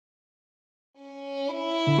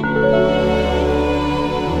It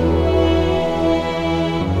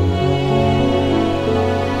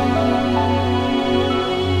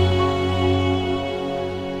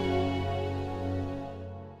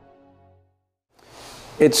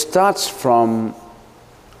starts from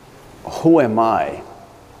who am I?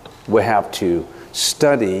 We have to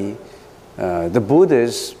study.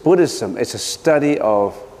 Buddhism is a study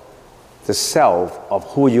of the self, of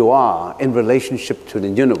who you are in relationship to the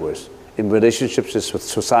universe, in relationships with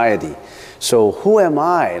society. So who am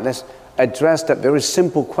I? Let's address that very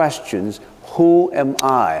simple questions. Who am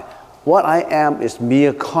I? What I am is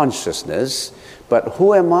mere consciousness, but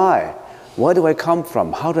who am I? Where do I come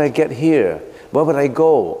from? How do I get here? Where would I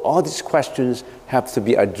go? All these questions have to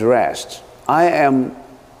be addressed. I am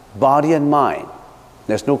body and mind.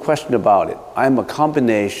 There's no question about it. I am a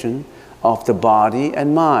combination of the body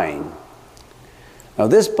and mind. Now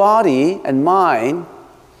this body and mind,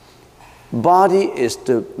 body is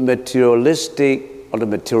the materialistic or the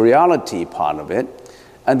materiality part of it,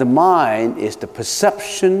 and the mind is the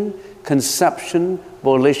perception, conception,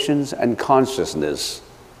 volitions, and consciousness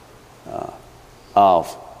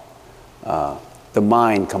of the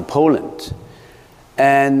mind component.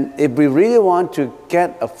 And if we really want to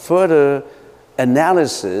get a further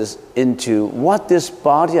analysis into what this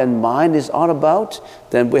body and mind is all about,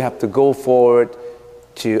 then we have to go forward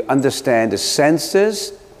to understand the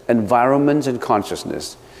senses, environments, and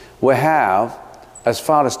consciousness. We have, as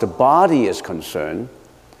far as the body is concerned,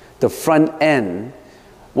 the front end,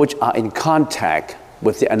 which are in contact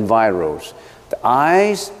with the environs. The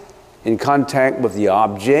eyes in contact with the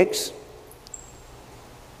objects,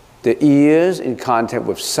 the ears in contact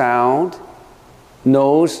with sound,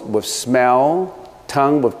 nose with smell,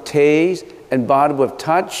 tongue with taste, and body with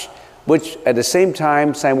touch, which at the same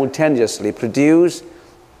time simultaneously produce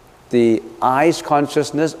the eyes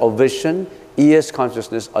consciousness or vision, ears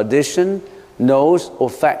consciousness, audition, nose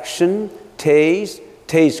olfaction, taste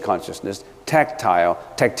consciousness,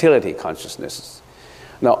 tactility consciousness.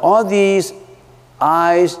 Now all these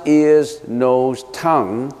eyes, ears, nose,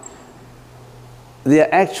 tongue, they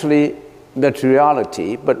are actually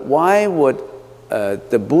materiality, but why would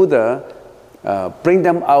the Buddha bring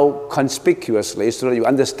them out conspicuously so that you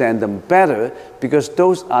understand them better? Because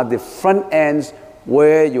those are the front ends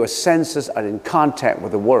where your senses are in contact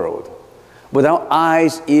with the world. Without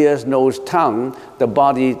eyes, ears, nose, tongue, the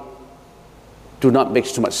body do not make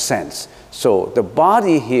too much sense. So the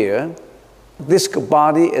body here, this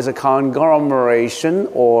body is a conglomeration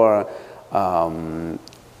or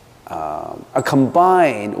a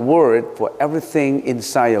combined word for everything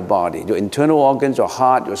inside your body. Your internal organs, your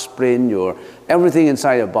heart, your spleen, everything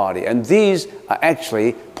inside your body. And these are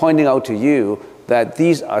actually pointing out to you that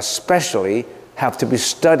these are specially have to be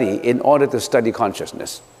studied in order to study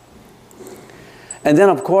consciousness. And then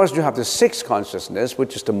of course you have the sixth consciousness,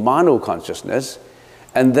 which is the mano consciousness,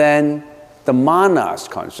 and then the manas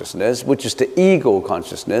consciousness, which is the ego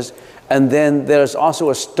consciousness, and then there's also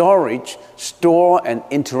a store and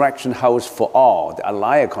interaction house for all, the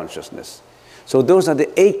alaya consciousness. So those are the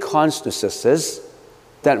 8 consciousnesses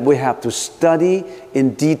that we have to study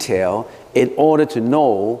in detail in order to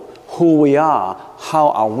know who we are, how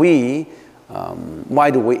are we,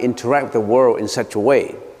 why do we interact with the world in such a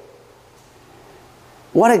way.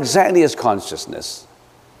 What exactly is consciousness?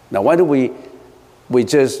 Now why do we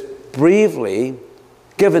just briefly,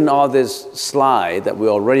 given all this slide that we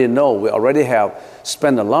already know, we already have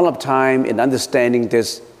spent a lot of time in understanding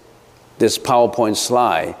this PowerPoint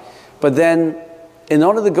slide. But then, in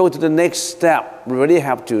order to go to the next step, we really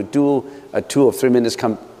have to do a 2 or 3 minutes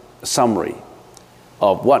summary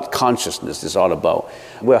of what consciousness is all about.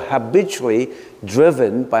 We're habitually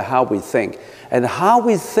driven by how we think. And how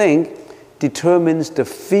we think determines the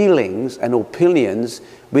feelings and opinions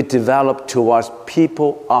we develop towards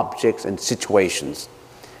people, objects, and situations.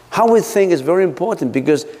 How we think is very important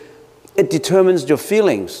because it determines your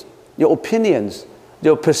feelings, your opinions,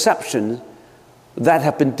 your perceptions that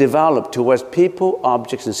have been developed towards people,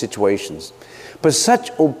 objects, and situations. But such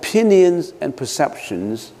opinions and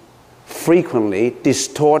perceptions frequently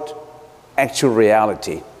distort actual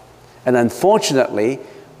reality. And unfortunately,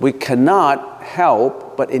 we cannot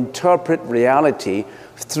help but interpret reality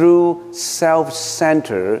through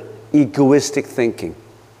self-centered, egoistic thinking.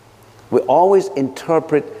 We always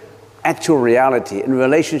interpret actual reality in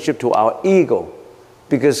relationship to our ego,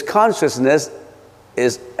 because consciousness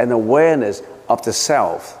is an awareness of the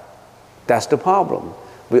self. That's the problem.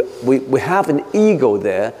 We have an ego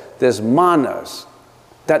there. There's manas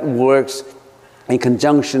that works in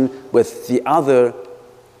conjunction with the other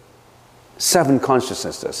 7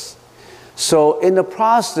 consciousnesses. So in the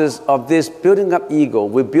process of this building up ego,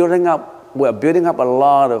 we're building up a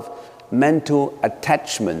lot of mental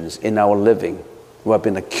attachments in our living. We have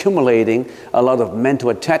been accumulating a lot of mental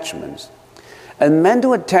attachments. And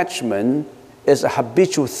mental attachment is a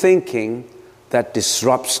habitual thinking that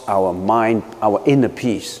disrupts our mind, our inner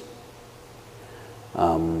peace.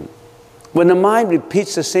 When the mind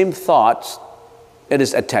repeats the same thoughts, it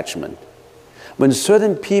is attachment. When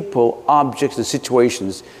certain people, objects, and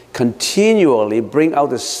situations continually bring out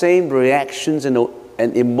the same reactions and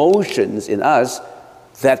emotions in us,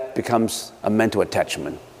 that becomes a mental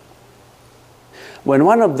attachment. When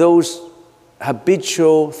one of those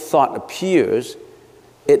habitual thought appears,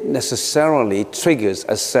 it necessarily triggers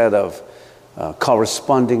a set of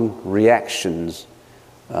corresponding reactions,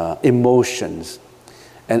 emotions,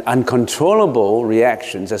 and uncontrollable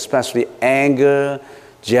reactions, especially anger,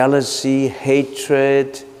 jealousy,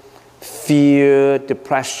 hatred, fear,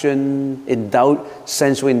 depression,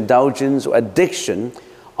 sensual indulgence, or addiction,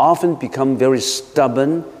 often become very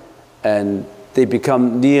stubborn, and they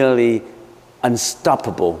become nearly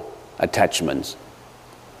unstoppable attachments.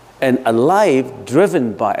 And a life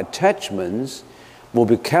driven by attachments will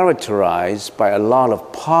be characterized by a lot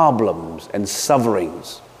of problems and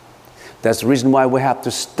sufferings. That's the reason why we have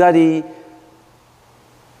to study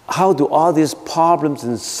how do all these problems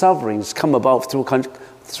and sufferings come about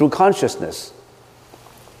through consciousness.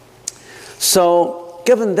 So,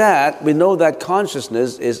 given that, we know that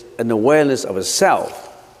consciousness is an awareness of a self.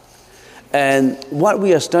 And what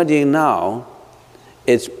we are studying now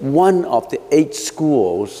is one of the 8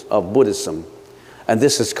 schools of Buddhism. And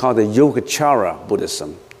this is called the Yogacara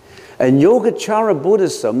Buddhism. And Yogacara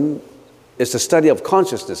Buddhism is the study of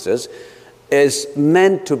consciousnesses, is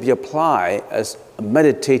meant to be applied as a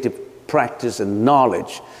meditative practice and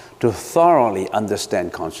knowledge to thoroughly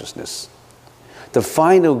understand consciousness. The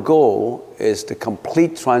final goal is the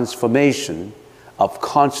complete transformation of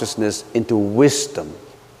consciousness into wisdom.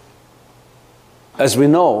 As we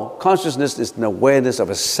know, consciousness is an awareness of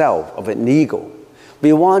a self, of an ego.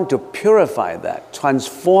 We want to purify that,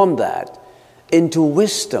 transform that into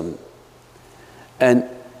wisdom. And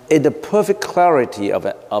in the perfect clarity of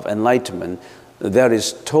enlightenment, there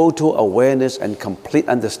is total awareness and complete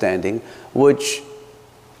understanding, which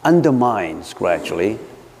undermines gradually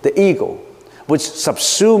the ego, which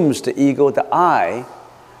subsumes the ego, the I,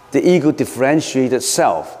 the ego differentiated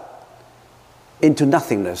self, into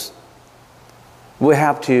nothingness. We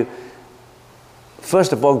have to,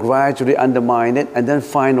 first of all, gradually undermine it, and then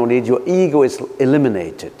finally your ego is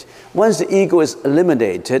eliminated. Once the ego is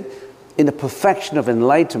eliminated, in the perfection of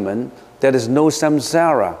enlightenment, there is no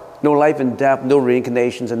samsara, no life and death, no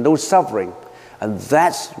reincarnations, and no suffering. And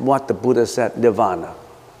that's what the Buddha said, nirvana.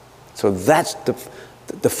 So that's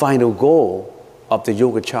the final goal of the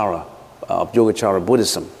Yogacara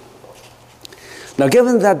Buddhism. Now,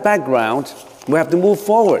 given that background, we have to move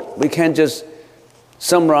forward. We can't just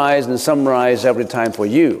summarize every time for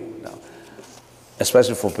you,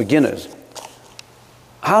 especially for beginners.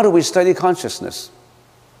 How do we study consciousness?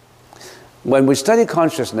 When we study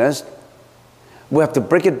consciousness, we have to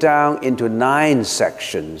break it down into 9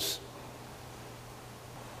 sections.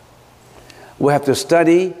 We have to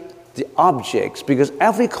study the objects, because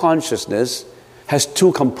every consciousness has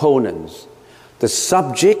 2 components, the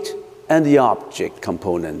subject and the object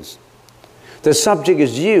components. The subject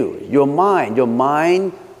is you, your mind. Your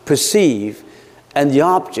mind perceives, and the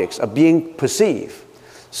objects are being perceived.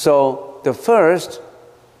 So the first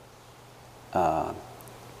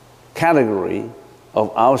category of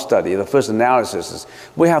our study, the first analysis, is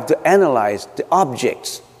we have to analyze the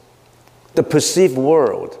objects, the perceived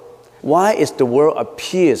world. Why is the world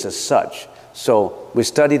appears as such? So we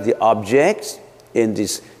study the objects in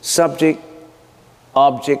this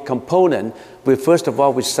subject-object component. First of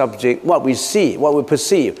all, we subject what we see, what we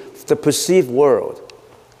perceive, the perceived world.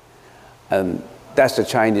 And that's the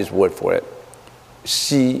Chinese word for it.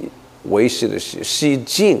 西为是的是西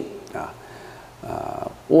境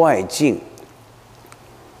外境.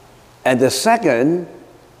 And the second,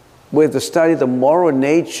 we have to study the moral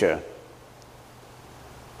nature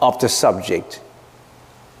of the subject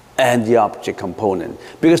and the object component.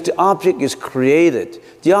 Because the object is created.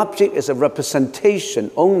 The object is a representation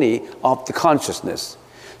only of the consciousness.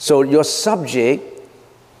 So your subject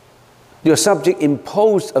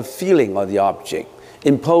imposed a feeling on the object,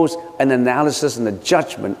 imposed an analysis and a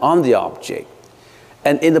judgment on the object.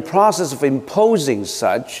 And in the process of imposing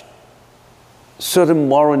such, certain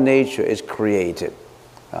moral nature is created.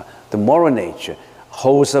 The moral nature,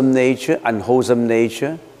 wholesome nature, unwholesome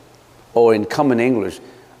nature, or in common English,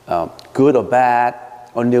 good or bad,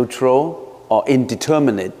 or neutral, or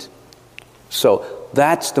indeterminate. So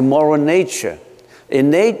that's the moral nature.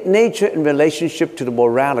 Innate nature in relationship to the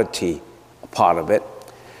morality part of it.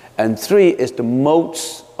 And 3 is the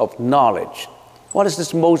modes of knowledge. What is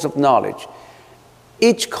this modes of knowledge?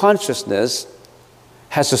 Each consciousness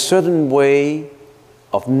has a certain way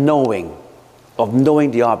of knowing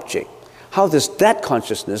the object. How does that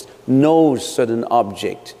consciousness know certain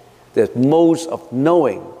object? There's modes of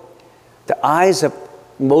knowing. The eyes have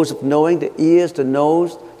modes of knowing, the ears, the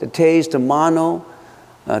nose, the taste, the mano,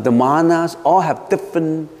 the manas, all have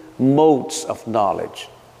different modes of knowledge.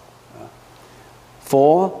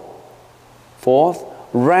 Fourth,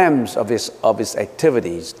 realms of its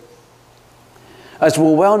activities. As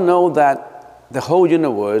we well know that the whole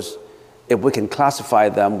universe, if we can classify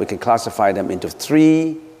them, we can classify them into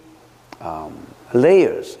 3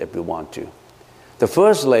 layers if we want to. The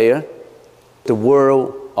first layer, the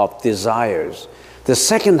world of desires. The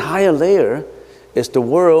second higher layer is the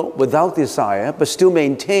world without desire, but still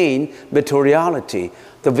maintain materiality.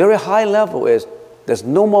 The very high level is there's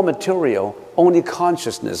no more material, only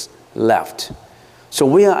consciousness left. So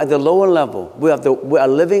we are at the lower level. We are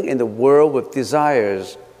living in the world with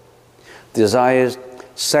desires. Desires,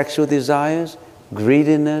 sexual desires,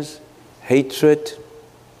 greediness, hatred,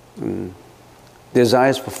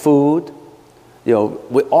 desires for food. We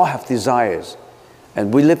all have desires.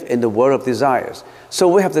 And we live in the world of desires. So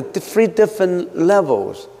we have the 3 different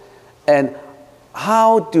levels. And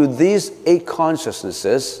how do these 8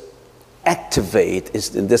 consciousnesses activate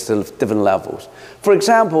in these different levels? For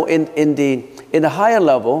example, in the higher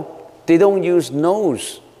level, they don't use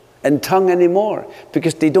nose and tongue anymore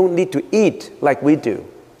because they don't need to eat like we do.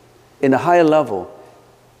 In the higher level,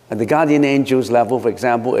 at the guardian angels level, for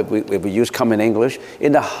example, if we use common English,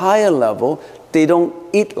 in the higher level, they don't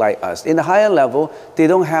eat like us. In the higher level, they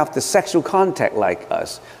don't have the sexual contact like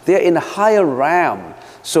us. They're in a higher realm.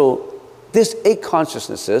 So these 8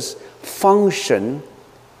 consciousnesses function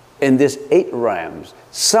in these 8 realms.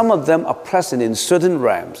 Some of them are present in certain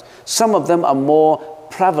realms. Some of them are more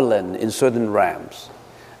prevalent in certain realms.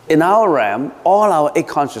 In our realm, all our 8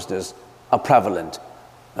 consciousnesses are prevalent,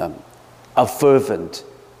 are fervent.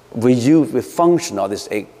 We function all these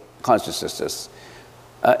 8 consciousnesses.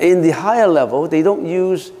 In the higher level, they don't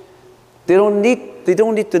need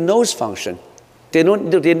the nose function. They don't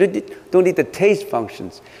need the taste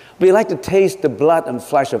functions. We like to taste the blood and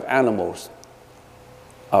flesh of animals,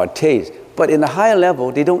 our taste. But in the higher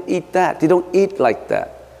level, they don't eat that. They don't eat like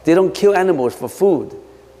that. They don't kill animals for food.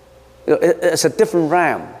 It's a different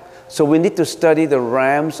realm. So we need to study the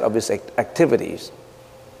realms of its activities.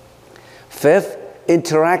 5th,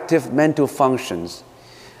 interactive mental functions.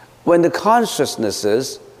 When the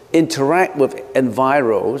consciousnesses interact with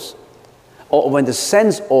environs, or when the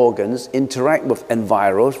sense organs interact with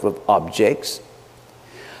environs, with objects,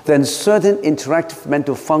 then certain interactive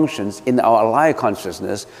mental functions in our alive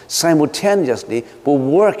consciousness simultaneously will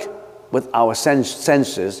work with our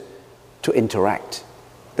senses to interact.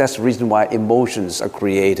 That's the reason why emotions are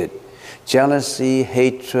created. Jealousy,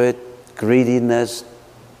 hatred, greediness,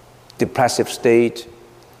 depressive state,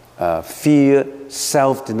 fear,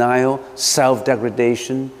 self-denial,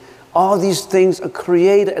 self-degradation. All these things are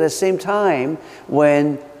created at the same time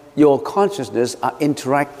when your consciousness are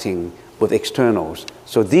interacting with externals.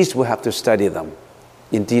 So these we have to study them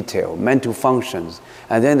in detail, mental functions.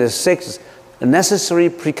 And then the 6 necessary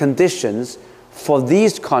preconditions for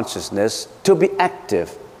these consciousness to be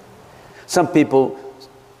active. Some people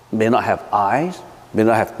may not have eyes, may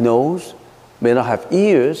not have nose, may not have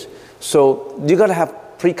ears. So you got to have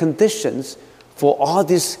preconditions for all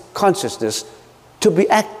this consciousness to be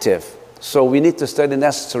active. So we need to study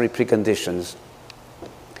necessary preconditions.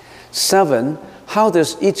 7, how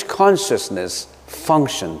does each consciousness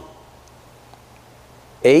function?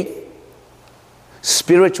 8,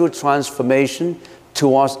 spiritual transformation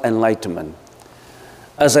towards enlightenment.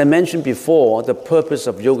 As I mentioned before, the purpose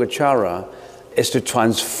of Yogacara is to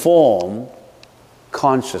transform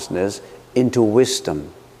consciousness into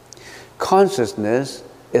wisdom. Consciousness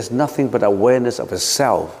is nothing but awareness of a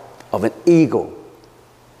self, of an ego.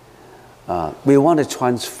 We want to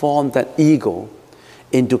transform that ego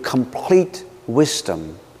into complete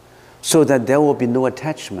wisdom so that there will be no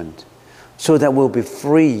attachment, so that we'll be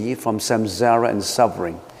free from samsara and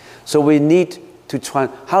suffering. So we need to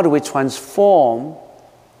how do we transform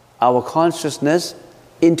our consciousness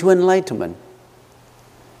into enlightenment?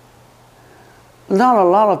 Not a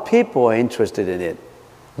lot of people are interested in it.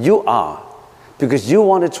 You are, because you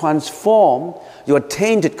want to transform your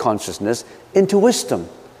tainted consciousness into wisdom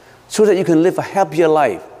so that you can live a happier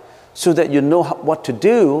life, so that you know what to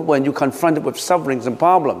do when you're confronted with sufferings and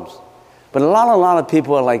problems. But a lot of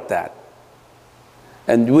people are like that.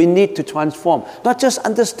 And we need to transform, not just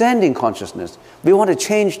understanding consciousness. We want to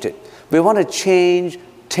change it. We want to change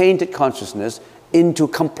tainted consciousness into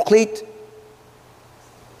complete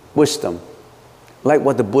wisdom, like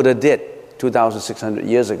what the Buddha did 2,600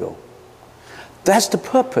 years ago. That's the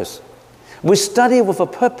purpose. We study with a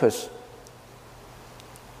purpose.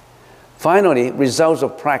 Finally, results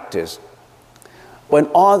of practice. When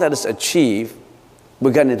all that is achieved,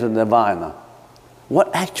 we get into nirvana.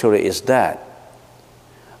 What actually is that?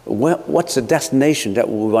 What's the destination that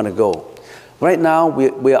we want to go? Right now,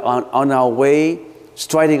 we are on our way,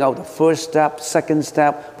 striding out the first step, second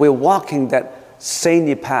step. We're walking that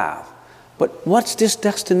saintly path. But what's this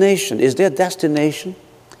destination? Is there a destination?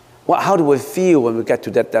 How do we feel when we get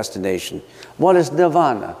to that destination? What is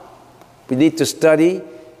nirvana? We need to study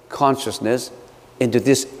consciousness into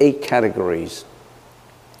these 8 categories.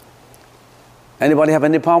 Anybody have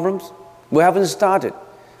any problems? We haven't started.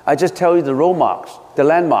 I just tell you the road marks, the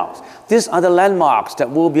landmarks. These are the landmarks that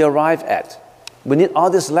we'll be arrived at. We need all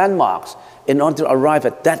these landmarks in order to arrive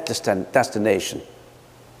at that destination.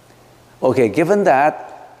 Okay, given that,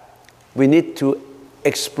 we need to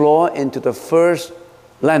explore into the first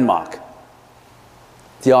landmark,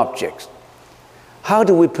 the objects. How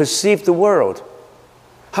do we perceive the world?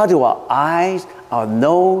 How do our eyes, our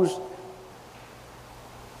nose,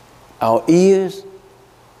 our ears,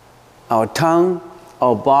 our tongue,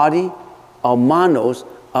 our body, our manos,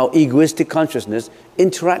 our egoistic consciousness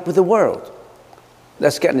interact with the world?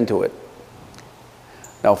 Let's get into it.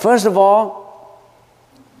 Now, first of all,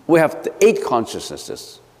 we have the 8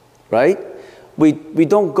 consciousnesses, right? We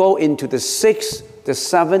don't go into the 6th, the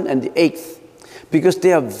 7th, and the 8th because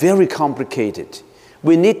they are very complicated.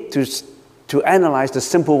 We need to analyze the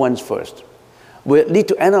simple ones first. We need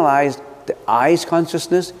to analyze the eyes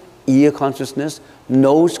consciousness, ear consciousness,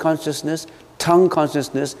 nose consciousness, tongue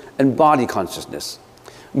consciousness, and body consciousness.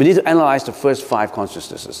 We need to analyze the first 5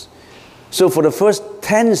 consciousnesses. So for the first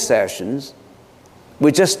 10 sessions,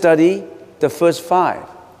 we just study the first 5.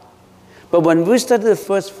 But when we study the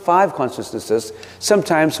first 5 consciousnesses,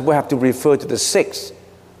 sometimes we have to refer to the 6th.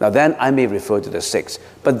 Now then I may refer to the 6th.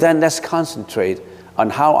 But then let's concentrate on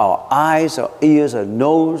how our eyes, our ears, our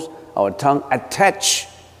nose, our tongue attach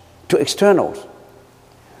to externals.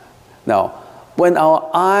 Now, when our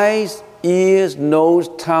eyes, ears, nose,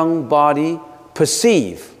 tongue, body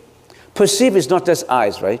perceive is not just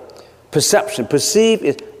eyes, right? Perception. Perceive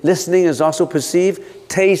is listening is also perceive.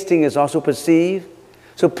 Tasting is also perceive.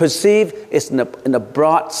 So perceive is in a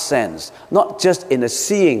broad sense, not just in a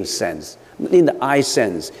seeing sense, in the eye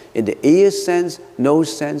sense, in the ear sense,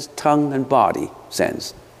 nose sense, tongue and body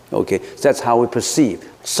sense. Okay, so that's how we perceive.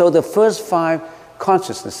 So the first 5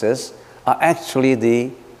 consciousnesses are actually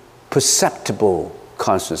the perceptible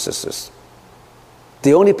consciousnesses.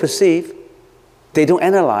 They only perceive, they don't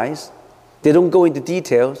analyze, they don't go into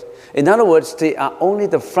details. In other words, they are only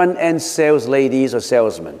the front-end sales ladies or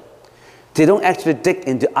salesmen. They don't actually dig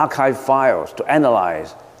into archive files to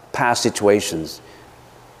analyze past situations.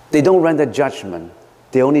 They don't render judgment.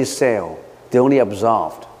 They only sell. They only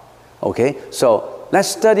absorb. Okay? So let's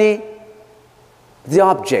study the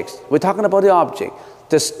objects. We're talking about the object,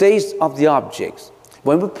 the states of the objects.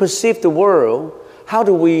 When we perceive the world,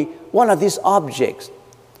 what are these objects?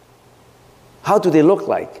 How do they look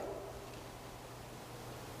like?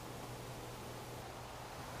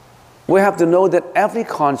 We have to know that every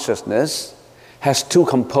consciousness has 2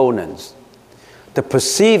 components, the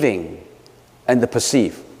perceiving and the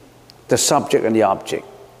perceive, the subject and the object.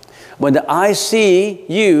 When the eye see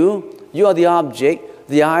you are the object,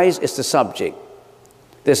 the eyes is the subject.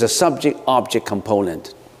 There's a subject-object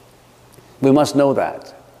component. We must know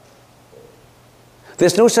that.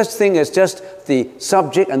 There's no such thing as just the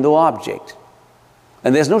subject and no object.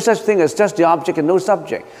 And there's no such thing as just the object and no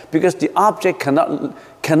subject, because the object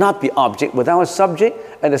cannot be object without a subject,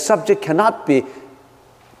 and the subject cannot be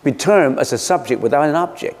termed as a subject without an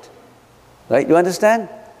object. Right? You understand?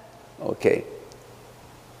 Okay.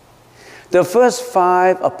 The first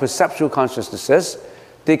 5 are perceptual consciousnesses.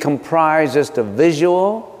 They comprise the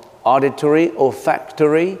visual, auditory,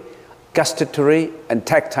 olfactory, gustatory, and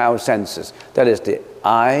tactile senses. That is the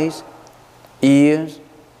eyes, ears,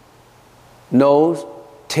 nose,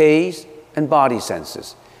 taste, and body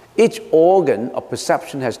senses. Each organ of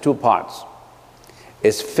perception has 2 parts.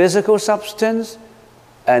 It's physical substance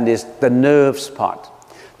and it's the nerves part.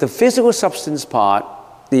 The physical substance part,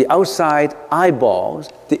 the outside eyeballs,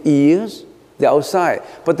 the ears, the outside.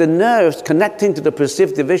 But the nerves connecting to the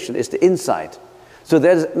perceptive vision is the inside. So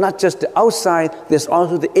there's not just the outside, there's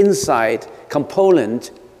also the inside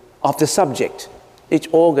component of the subject. Each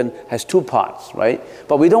organ has 2 parts, right?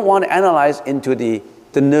 But we don't want to analyze into the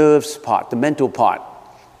the nerves part, the mental part.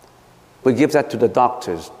 We give that to the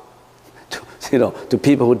doctors, to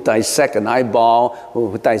people who dissect an eyeball,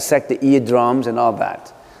 who dissect the eardrums and all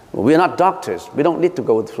that. We're not doctors. We don't need to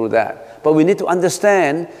go through that. But we need to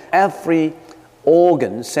understand every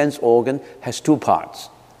organ, sense organ, has two parts.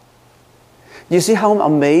 You see how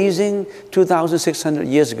amazing 2,600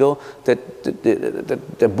 years ago that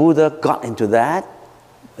the Buddha got into that?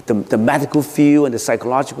 The medical field and the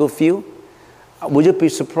psychological field? Would you be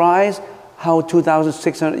surprised how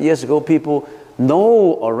 2,600 years ago people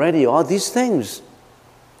know already all these things?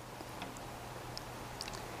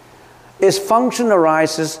 Its function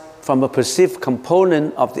arises from a perceived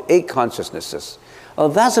component of the eight consciousnesses. Oh,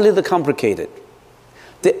 that's a little complicated.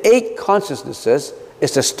 The eight consciousnesses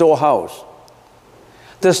is the storehouse.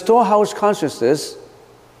 The storehouse consciousness,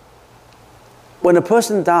 when a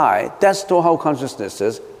person dies, that storehouse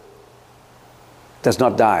consciousness does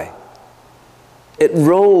not die. It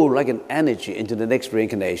rolls like an energy into the next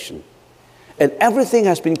reincarnation. And everything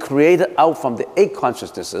has been created out from the eight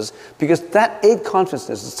consciousnesses because that eight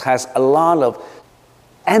consciousnesses has a lot of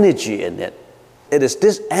energy in it. It is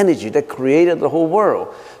this energy that created the whole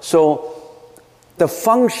world. So the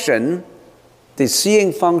function, the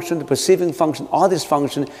seeing function, the perceiving function, all this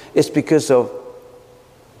function is because of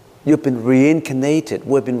you've been reincarnated.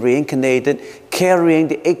 We've been reincarnated, carrying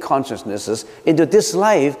the eight consciousnesses into this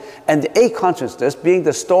life, and the eight consciousness, being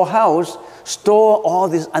the storehouse, store all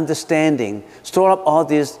this understanding, store up all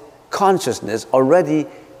this consciousness already.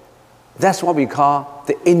 That's what we call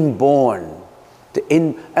the inborn.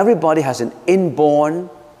 Everybody has an inborn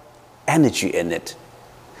energy in it.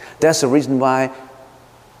 That's the reason why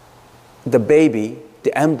the baby,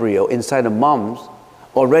 the embryo inside the mom,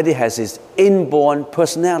 already has its inborn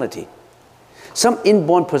personality. Some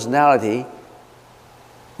inborn personality,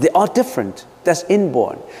 they are different. That's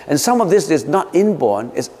inborn. And some of this is not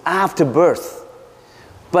inborn, it's after birth.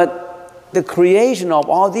 But the creation of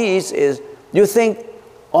all these is, you think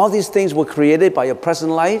all these things were created by your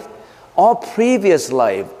present life? All previous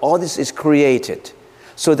life, all this is created.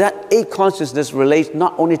 So that eight consciousness relates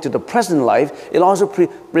not only to the present life, it also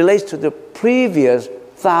relates to the previous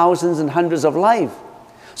thousands and hundreds of life.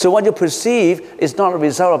 So what you perceive is not a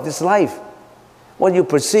result of this life. What you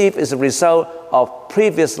perceive is a result of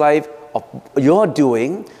previous life of your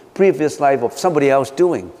doing, previous life of somebody else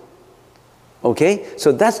doing. Okay?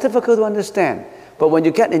 So that's difficult to understand. But when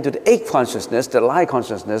you get into the eight consciousness, the light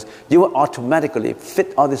consciousness, you will automatically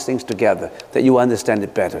fit all these things together, that you understand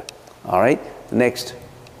it better. All right? Next.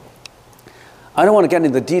 I don't want to get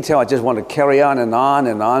into detail. I just want to carry on and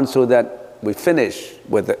on so that we finish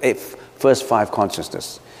with the first five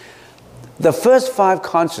consciousness. The first five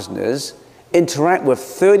consciousness interact with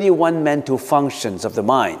 31 mental functions of the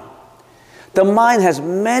mind. The mind has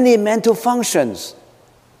many mental functions,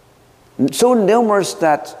 so numerous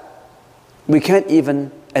that we can't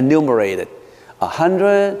even enumerate it.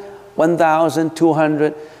 100, 1,000,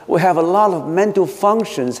 200. We have a lot of mental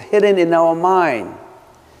functions hidden in our mind.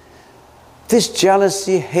 This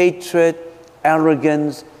jealousy, hatred,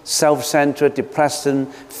 arrogance, self-centered, depression,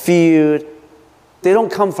 fear, they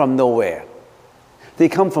don't come from nowhere. They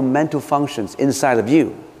come from mental functions inside of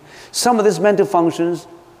you. Some of these mental functions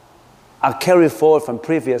are carried forward from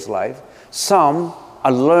previous life. Some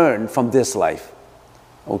are learned from this life.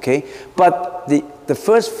 Okay? But the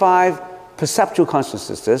first five perceptual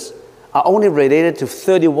consciousnesses are only related to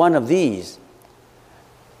 31 of these.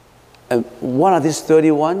 And what are these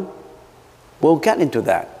 31? We'll get into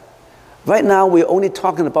that. Right now, we're only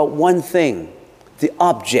talking about one thing, the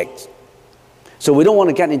object. So we don't want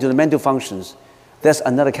to get into the mental functions. That's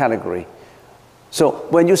another category. So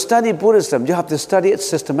when you study Buddhism, you have to study it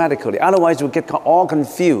systematically. Otherwise, you'll get all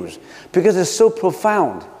confused because it's so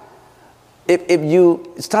profound. If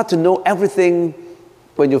you start to know everything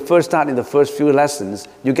when you first start in the first few lessons,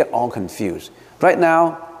 you get all confused. Right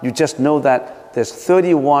now, you just know that there's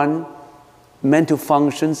 31 mental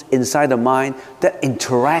functions inside the mind that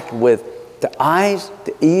interact with the eyes,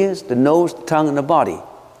 the ears, the nose, the tongue, and the body.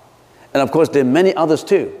 And of course, there are many others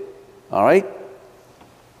too. All right?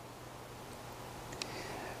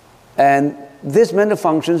 And these mental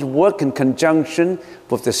functions work in conjunction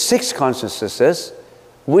with the six consciousnesses,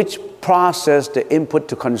 which process the input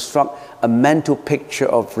to construct a mental picture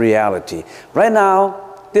of reality. Right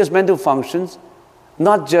now, these mental functions,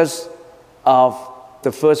 not just of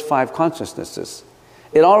the first five consciousnesses,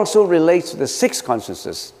 it also relates to the six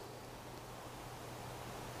consciousnesses.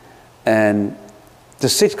 And the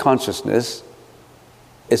sixth consciousness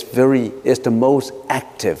is the most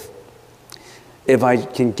active. If I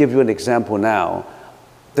can give you an example now,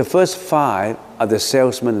 the first five are the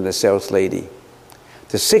salesman and the sales lady.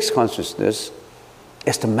 The sixth consciousness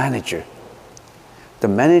is the manager. The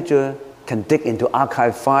manager can dig into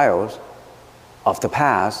archive files of the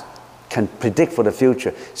past, can predict for the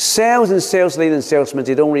future. Sales and sales leaders and salesmen,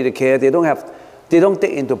 they don't really care. They don't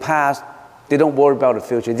dig into past. They don't worry about the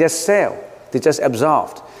future. They just sell. They just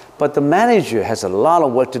absorb. But the manager has a lot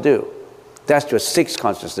of work to do. That's your sixth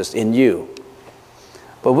consciousness in you.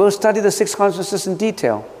 But we'll study the sixth consciousness in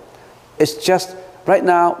detail. It's just, right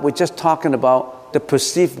now, we're just talking about the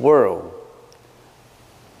perceived world.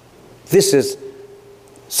 This is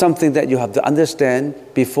something that you have to understand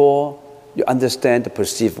before you understand the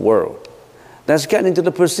perceived world. Let's get into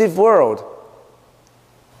the perceived world.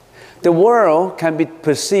 The world can be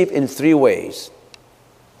perceived in three ways.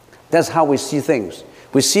 That's how we see things.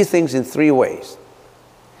 We see things in three ways.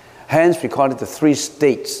 Hence, we call it the three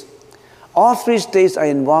states. All three states are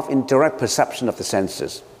involved in direct perception of the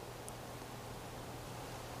senses.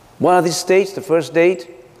 One of these states, the first state,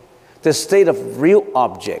 the state of real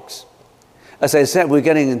objects. As I said, we're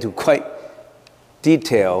getting into quite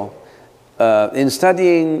detail. In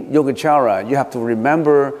studying Yogacara, you have to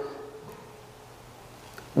remember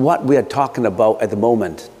what we are talking about at the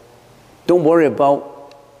moment. Don't worry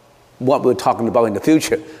about what we're talking about in the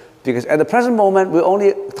future, because at the present moment, we're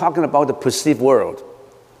only talking about the perceived world.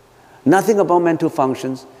 Nothing about mental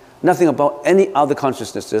functions, nothing about any other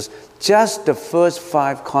consciousnesses, just the first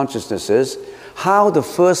five consciousnesses, how the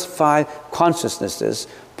first five consciousnesses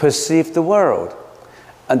perceive the world.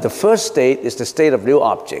 And the first state is the state of real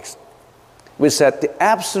objects. We said the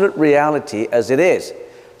absolute reality as it is,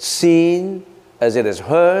 seen, as it is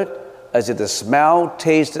heard, as it is smelled,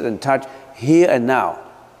 tasted, and touched, here and now.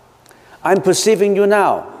 I'm perceiving you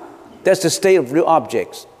now. That's the state of real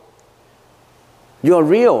objects. You're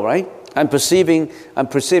real, right? I'm perceiving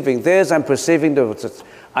this, I'm perceiving the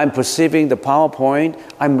PowerPoint,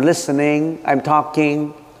 I'm listening, I'm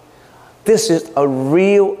talking. This is a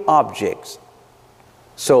real object.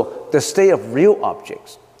 So the state of real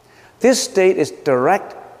objects. This state is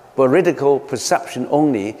direct veridical perception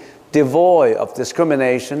only, devoid of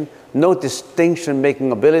discrimination, no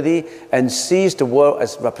distinction-making ability, and sees the world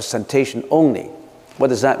as representation only. What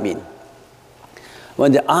does that mean?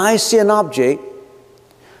 When the eye sees an object,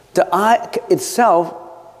 the eye itself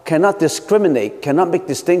cannot discriminate, cannot make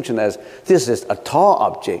distinction as this is a tall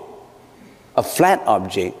object, a flat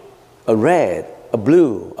object, a red, a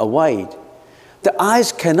blue, a white. The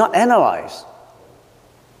eyes cannot analyze.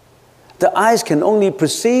 The eyes can only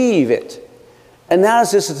perceive it.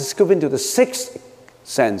 Analysis is given to the sixth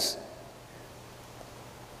sense.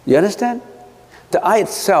 You understand? The eye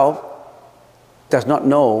itself does not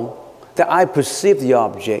know. The eye perceives the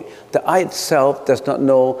object. The eye itself does not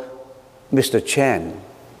know Mr. Chen.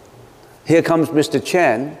 Here comes Mr.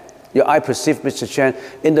 Chen. Your eye perceives Mr. Chen.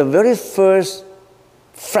 In the very first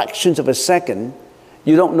fractions of a second,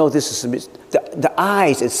 you don't know this is the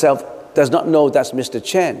eyes itself does not know that's Mr.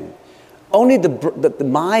 Chen. Only the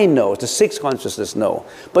mind knows, the sixth consciousness knows.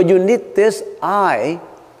 But you need this eye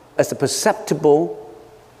as a perceptible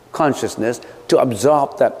consciousness to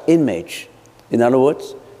absorb that image. In other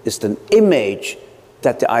words, it's the image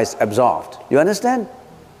that the eyes absorbed. You understand?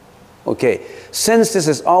 Okay. Since this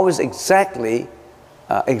is always exactly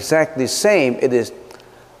same, it is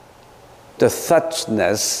the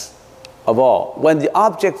suchness of all. When the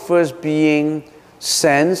object first being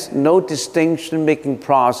sensed, no distinction-making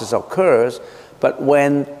process occurs, but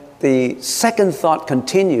when the second thought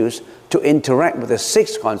continues to interact with the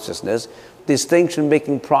sixth consciousness,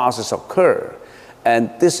 distinction-making process occurs.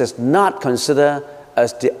 And this is not considered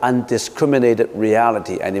as the undiscriminated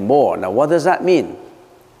reality anymore. Now, what does that mean?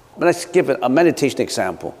 Let's give a meditation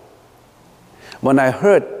example. When I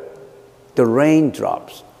heard the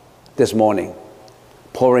raindrops this morning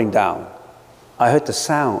pouring down, I heard the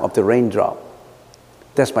sound of the raindrop.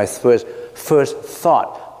 That's my first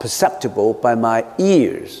thought, perceptible by my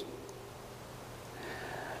ears.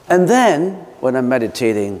 And then, when I'm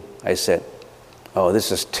meditating, I said, oh,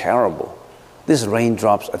 this is terrible. These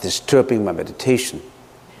raindrops are disturbing my meditation.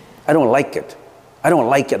 I don't like it. I don't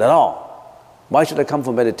like it at all. Why should I come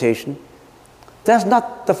for meditation? That's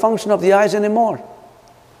not the function of the eyes anymore.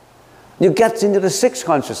 You get into the sixth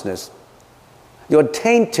consciousness. You're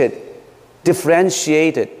tainted,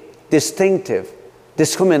 differentiated, distinctive,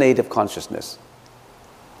 discriminative consciousness.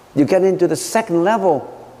 You get into the second level.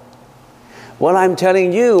 What I'm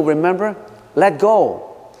telling you, remember, let go.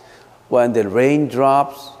 When the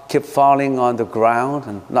raindrops keep falling on the ground,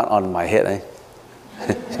 and not on my head,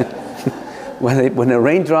 when the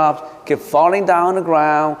raindrops keep falling down on the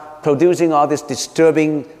ground, producing all this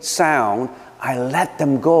disturbing sound, I let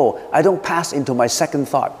them go. I don't pass into my second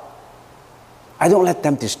thought. I don't let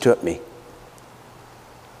them disturb me.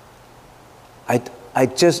 I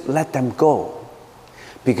just let them go.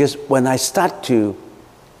 Because when I start to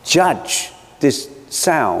judge this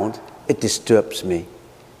sound, it disturbs me.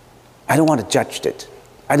 I don't want to judge it.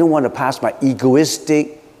 I don't want to pass my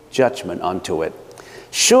egoistic judgment onto it.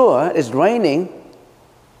 Sure, it's raining.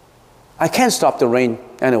 I can't stop the rain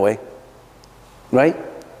anyway, right?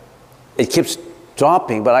 It keeps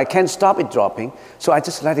dropping, but I can't stop it dropping, so I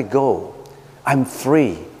just let it go. I'm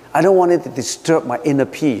free. I don't want it to disturb my inner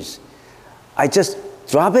peace. I just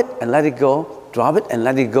drop it and let it go, drop it and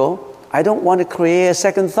let it go. I don't want to create a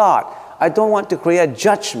second thought. I don't want to create a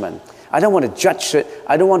judgment. I don't want to judge it.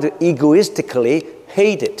 I don't want to egoistically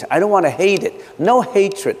hate it. I don't want to hate it. No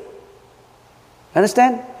hatred.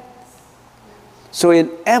 Understand? So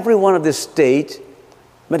in every one of these states,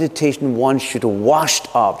 meditation wants you to wash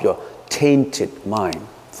off your tainted mind,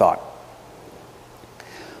 thought.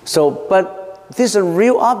 So, but these are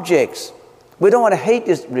real objects. We don't want to hate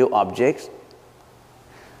these real objects.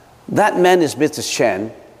 That man is Mr.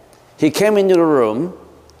 Chen. He came into the room.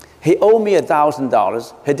 He owed me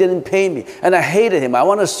 $1,000. He didn't pay me. And I hated him. I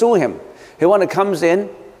want to sue him. He comes in.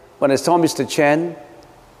 When I saw Mr. Chen,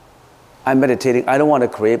 I'm meditating. I don't want to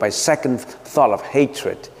create my second thought of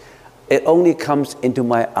hatred. It only comes into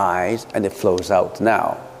my eyes and it flows out.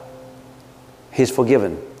 Now, he's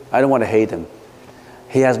forgiven. I don't want to hate him.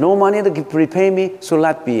 He has no money to repay me, so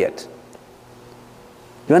let be it.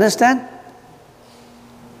 You understand?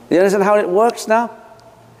 You understand how it works now?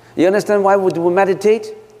 You understand why we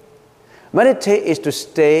meditate? Meditate is to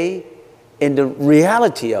stay in the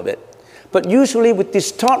reality of it. But usually we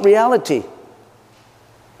distort reality.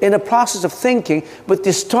 In the process of thinking, we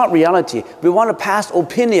distort reality. We want to pass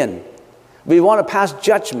opinion. We want to pass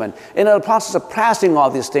judgment. In the process of passing all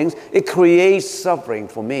these things, it creates suffering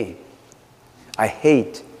for me. I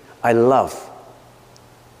hate. I love.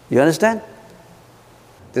 You understand?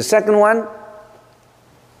 The second one,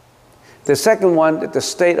 the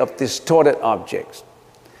state of distorted objects.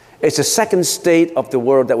 It's the second state of the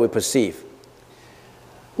world that we perceive.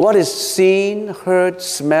 What is seen, heard,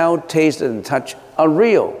 smelled, tasted, and touched are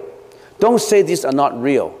real. Don't say these are not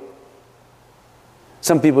real.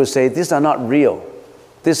 Some people say these are not real.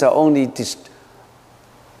 These are only distorted.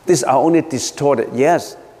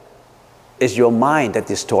 Yes, it's your mind that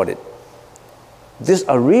distorted. These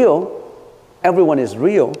are real. Everyone is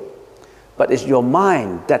real. But it's your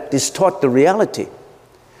mind that distorts the reality.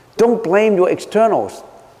 Don't blame your externals.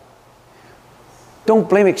 Don't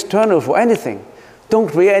blame externals for anything. Don't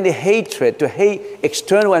create any hatred to hate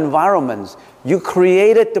external environments. You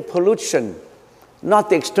created the pollution, not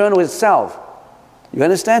the external itself. You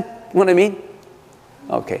understand what I mean?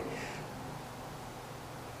 Okay.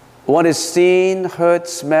 What is seen, heard,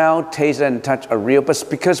 smelled, tasted, and touched are real, but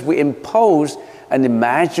because we impose an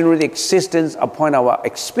imaginary existence upon our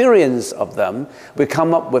experience of them, we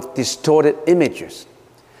come up with distorted images.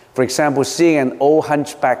 For example, seeing an old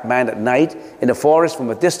hunchback man at night in the forest from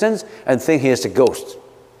a distance and think he is a ghost.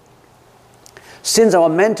 Since our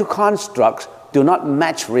mental constructs do not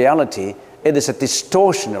match reality, it is a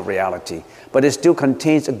distortion of reality, but it still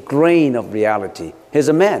contains a grain of reality. He's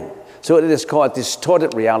a man, so it is called a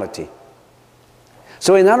distorted reality.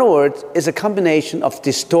 So in other words, it's a combination of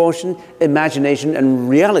distortion, imagination, and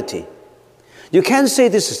reality. You can't say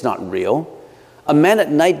this is not real. A man at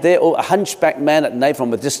night there, or a hunchback man at night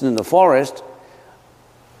from a distance in the forest,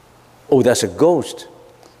 oh, that's a ghost.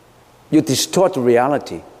 You distort the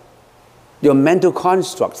reality. Your mental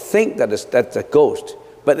construct think that's a ghost,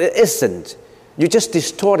 but it isn't. You just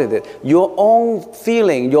distorted it. Your own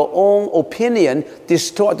feeling, your own opinion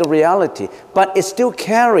distort the reality, but it still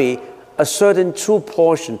carry a certain true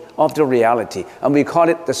portion of the reality, and we call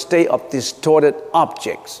it the state of distorted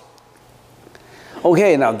objects.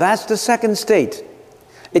 Okay, now that's the second state.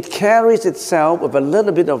 It carries itself with a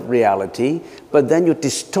little bit of reality, but then you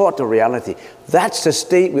distort the reality. That's the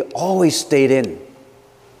state we always stayed in.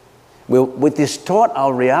 We distort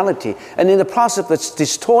our reality, and in the process of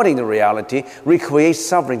distorting the reality, we create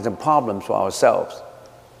sufferings and problems for ourselves.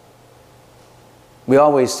 We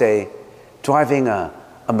always say, driving a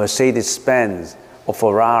Mercedes-Benz or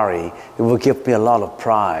Ferrari, it will give me a lot of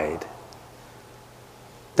pride.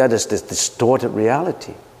 That is this distorted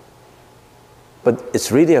reality. But it's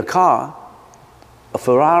really a car, a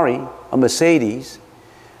Ferrari, a Mercedes,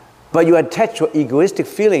 but you attach your egoistic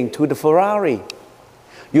feeling to the Ferrari.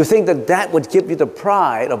 You think that would give you the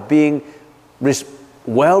pride of being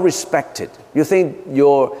well respected. You think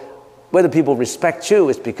whether people respect you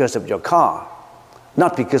is because of your car,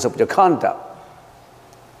 not because of your conduct.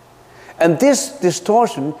 And this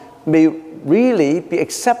distortion may really be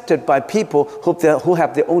accepted by people who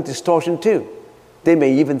have their own distortion too. They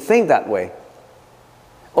may even think that way.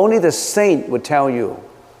 Only the saint would tell you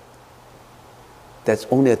that's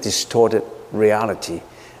only a distorted reality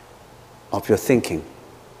of your thinking.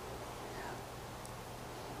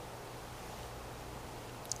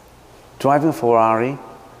 Driving a Ferrari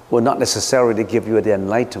will not necessarily give you the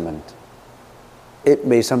enlightenment. It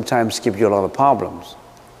may sometimes give you a lot of problems.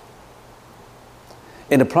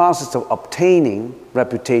 In the process of obtaining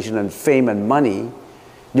reputation and fame and money,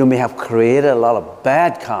 you may have created a lot of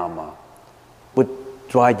bad karma, would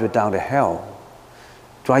drive you down to hell,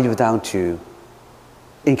 drive you down to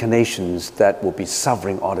incarnations that will be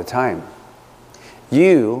suffering all the time.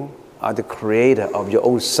 You are the creator of your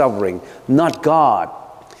own suffering, not God,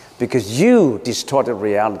 because you distorted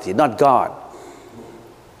reality, not God.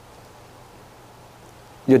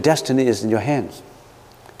 Your destiny is in your hands.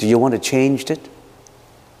 Do you want to change it?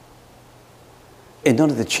 In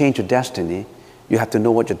order to change your destiny, you have to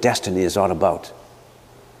know what your destiny is all about.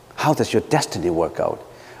 How does your destiny work out?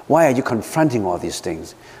 Why are you confronting all these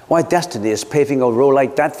things? Why destiny is paving a road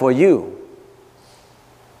like that for you?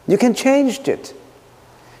 You can change it.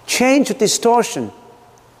 Change the distortion.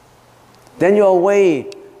 Then your way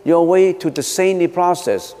to the saintly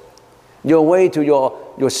process, your way to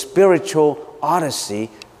your spiritual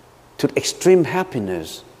odyssey, to extreme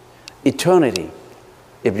happiness, eternity,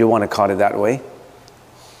 if you want to call it that way.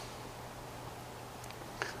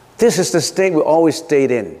 This is the state we always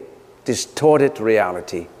stayed in, distorted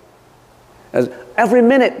reality. As every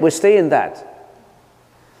minute we stay in that.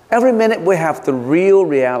 Every minute we have the real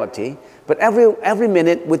reality, but every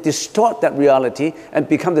minute we distort that reality and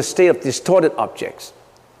become the state of distorted objects.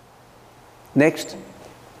 Next,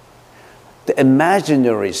 the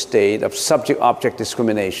imaginary state of subject-object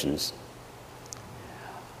discriminations.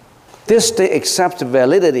 This state accepts the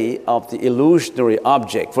validity of the illusionary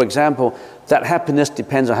object. For example, that happiness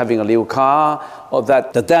depends on having a new car, or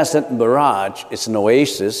that the desert mirage is an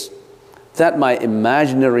oasis, that my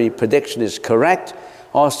imaginary prediction is correct.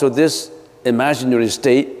 Also, this imaginary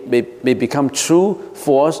state may become true,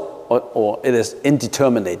 false, or it is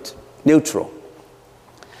indeterminate, neutral.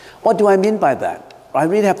 What do I mean by that? I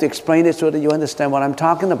really have to explain it so that you understand what I'm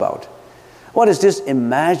talking about. What is this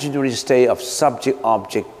imaginary state of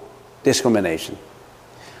subject-object discrimination?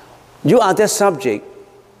 You are that subject.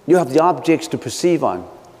 You have the objects to perceive on.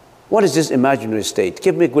 What is this imaginary state?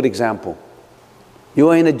 Give me a good example. You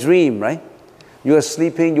are in a dream, right? You are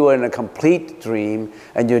sleeping, you are in a complete dream,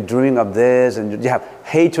 and you're dreaming of this, and you have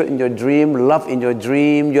hatred in your dream, love in your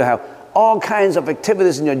dream, you have all kinds of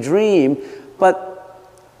activities in your dream, but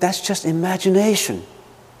that's just imagination,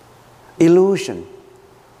 illusion.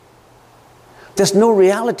 There's no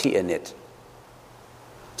reality in it.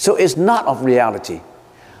 So it's not of reality.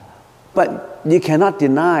 But you cannot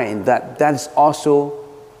deny that that's also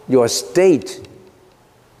your state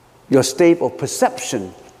of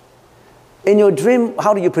perception. In your dream,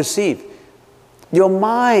 how do you perceive? Your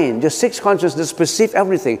mind, your sixth consciousness perceive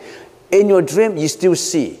everything. In your dream, you still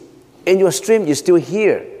see. In your dream, you still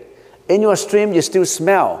hear. In your dream, you still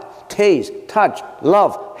smell, taste, touch,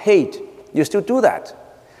 love, hate. You still do that.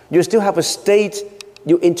 You still have a state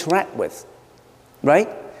you interact with, right?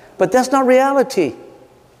 But that's not reality.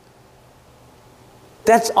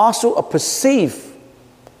 That's also a perceived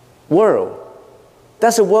world.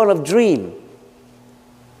 That's a world of dream.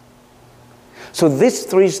 So these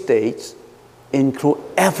three states include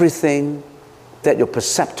everything that your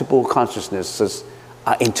perceptible consciousnesses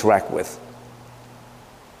interact with.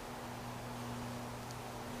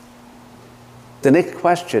 The next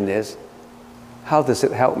question is, how does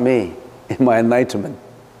it help me in my enlightenment?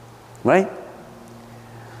 Right?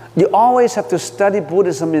 You always have to study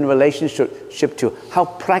Buddhism in relationship to how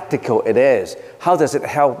practical it is. How does it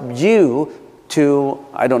help you to,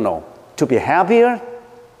 I don't know, to be happier,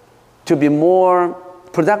 to be more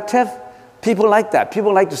productive? People like that.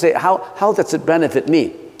 People like to say, how does it benefit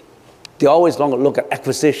me? They always want to look at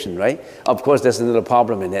acquisition, right? Of course, there's another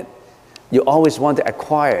problem in it. You always want to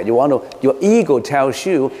acquire. Your ego tells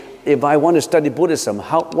you, if I want to study Buddhism,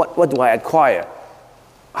 what do I acquire?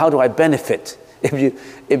 How do I benefit?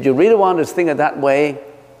 If you really want to think of that way,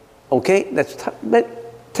 okay, let's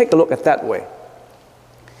take a look at that way.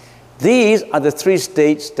 These are the three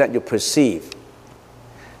states that you perceive.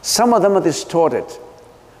 Some of them are distorted.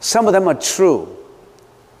 Some of them are true.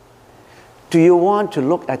 Do you want to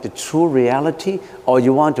look at the true reality, or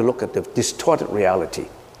you want to look at the distorted reality?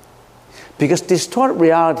 Because distorted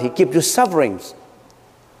reality gives you sufferings.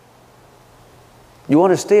 You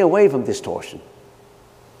want to stay away from distortion.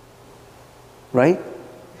 Right?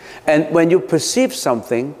 And when you perceive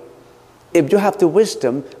something, If you have the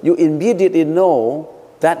wisdom, you immediately know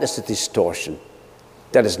that is a distortion.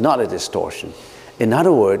 That is not a distortion. In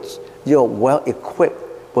other words, you're well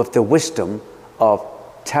equipped with the wisdom of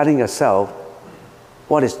telling yourself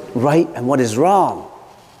what is right and what is wrong.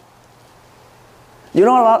 You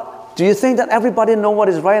know, do you think that everybody knows what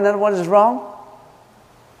is right and what is wrong?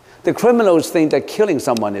 The criminals think that killing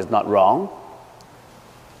someone is not wrong.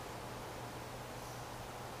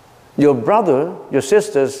 Your brother, your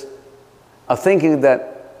sisters are thinking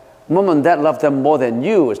that mom and dad love them more than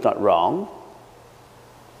you is not wrong.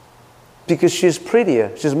 Because she's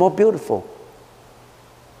prettier, she's more beautiful.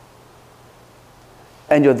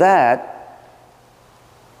 And your dad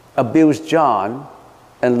abused John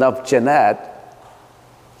and loved Jeanette.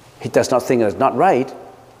 He does not think it's not right.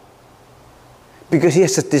 Because he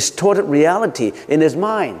has a distorted reality in his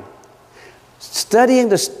mind. Studying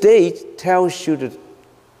the state tells you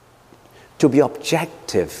to be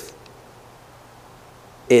objective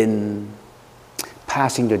in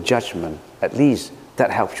passing your judgment. At least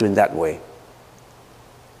that helps you in that way.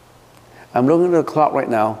 I'm looking at the clock right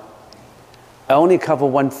now. I only cover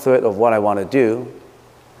 1/3 of what I want to do.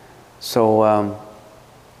 So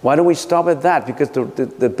why don't we stop at that? Because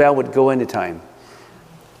the bell would go anytime.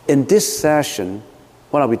 In this session,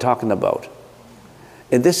 what are we talking about?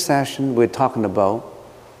 In this session, we're talking about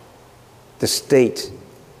the state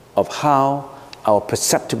of how our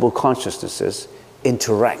perceptible consciousnesses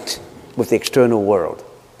interact with the external world.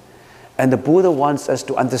 And the Buddha wants us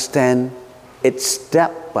to understand it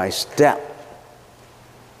step by step.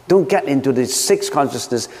 Don't get into the 6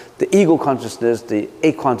 consciousness, the ego consciousness, the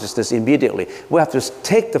 8 consciousness immediately. We have to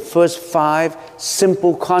take the first 5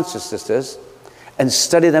 simple consciousnesses and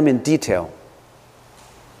study them in detail.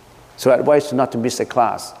 So I advise you not to miss a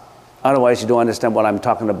class. Otherwise, you don't understand what I'm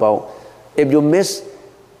talking about. If you miss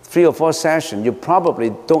 3 or 4 sessions, you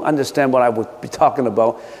probably don't understand what I would be talking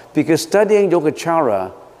about, because studying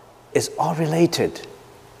Yogacara is all related.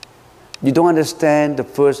 You don't understand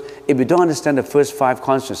if you don't understand the first 5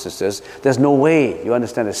 consciousnesses, there's no way you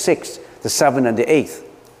understand the 6th, the 7th, and the 8th.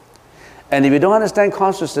 And if you don't understand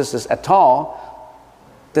consciousnesses at all,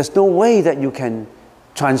 there's no way that you can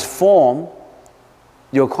transform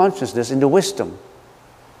your consciousness into wisdom.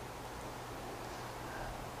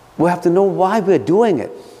 We have to know why we're doing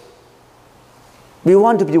it. We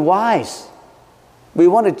want to be wise. We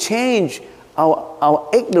want to change our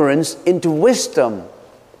ignorance into wisdom.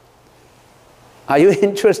 Are you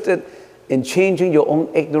interested in changing your own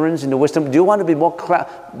ignorance into wisdom? Do you want to be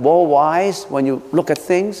more wise when you look at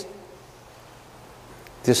things?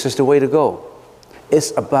 This is the way to go.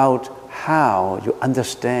 It's about how you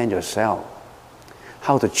understand yourself,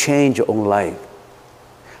 how to change your own life,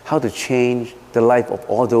 how to change the life of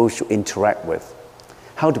all those you interact with,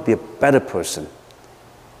 how to be a better person.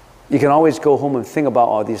 You can always go home and think about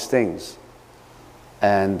all these things.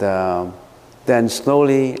 And then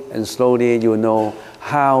slowly and slowly you will know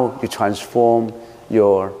how you transform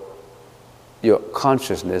your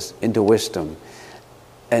consciousness into wisdom.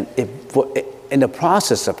 And in the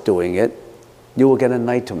process of doing it, you will get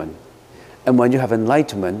enlightenment. And when you have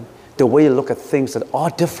enlightenment, the way you look at things are all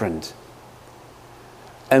different.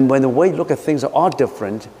 And when the way you look at things are all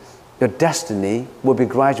different, your destiny will be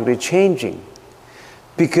gradually changing.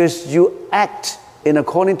 Because you act in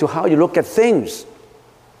according to how you look at things.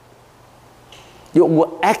 You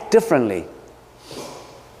will act differently.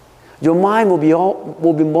 Your mind will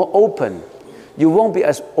be more open. You won't be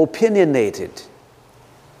as opinionated.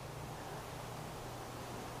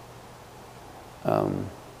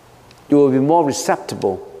 You will be more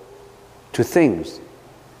receptive to things.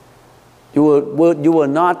 You will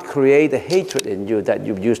not create the hatred in you that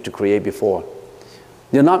you used to create before.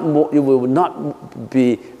 You will not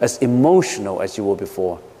be as emotional as you were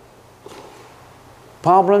before.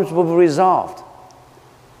 Problems will be resolved.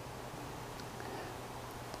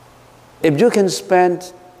 If you can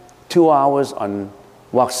spend 2 hours on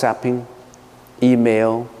WhatsApping,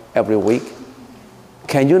 email every week,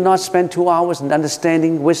 can you not spend 2 hours in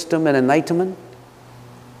understanding wisdom and enlightenment?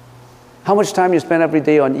 How much time you spend every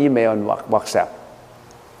day on email and WhatsApp?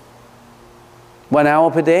 1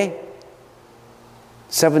 hour per day?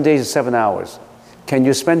 7 days is 7 hours. Can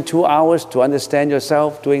you spend 2 hours to understand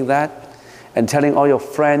yourself doing that and telling all your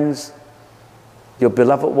friends, your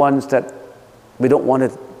beloved ones, that we don't want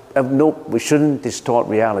to, no, we shouldn't distort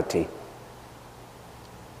reality.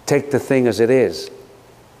 Take the thing as it is.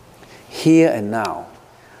 Here and now.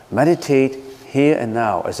 Meditate here and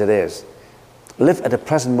now as it is. Live at the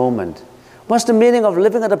present moment. What's the meaning of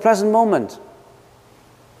living at the present moment?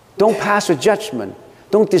 Don't pass your judgment.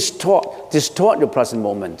 Don't distort your present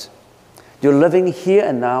moment. You're living here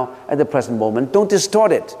and now at the present moment. Don't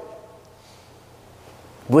distort it.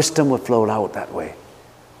 Wisdom will flow out that way.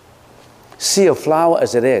 See a flower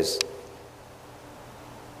as it is.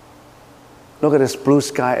 Look at this blue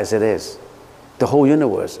sky as it is. The whole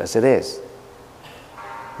universe as it is.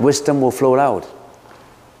 Wisdom will flow out.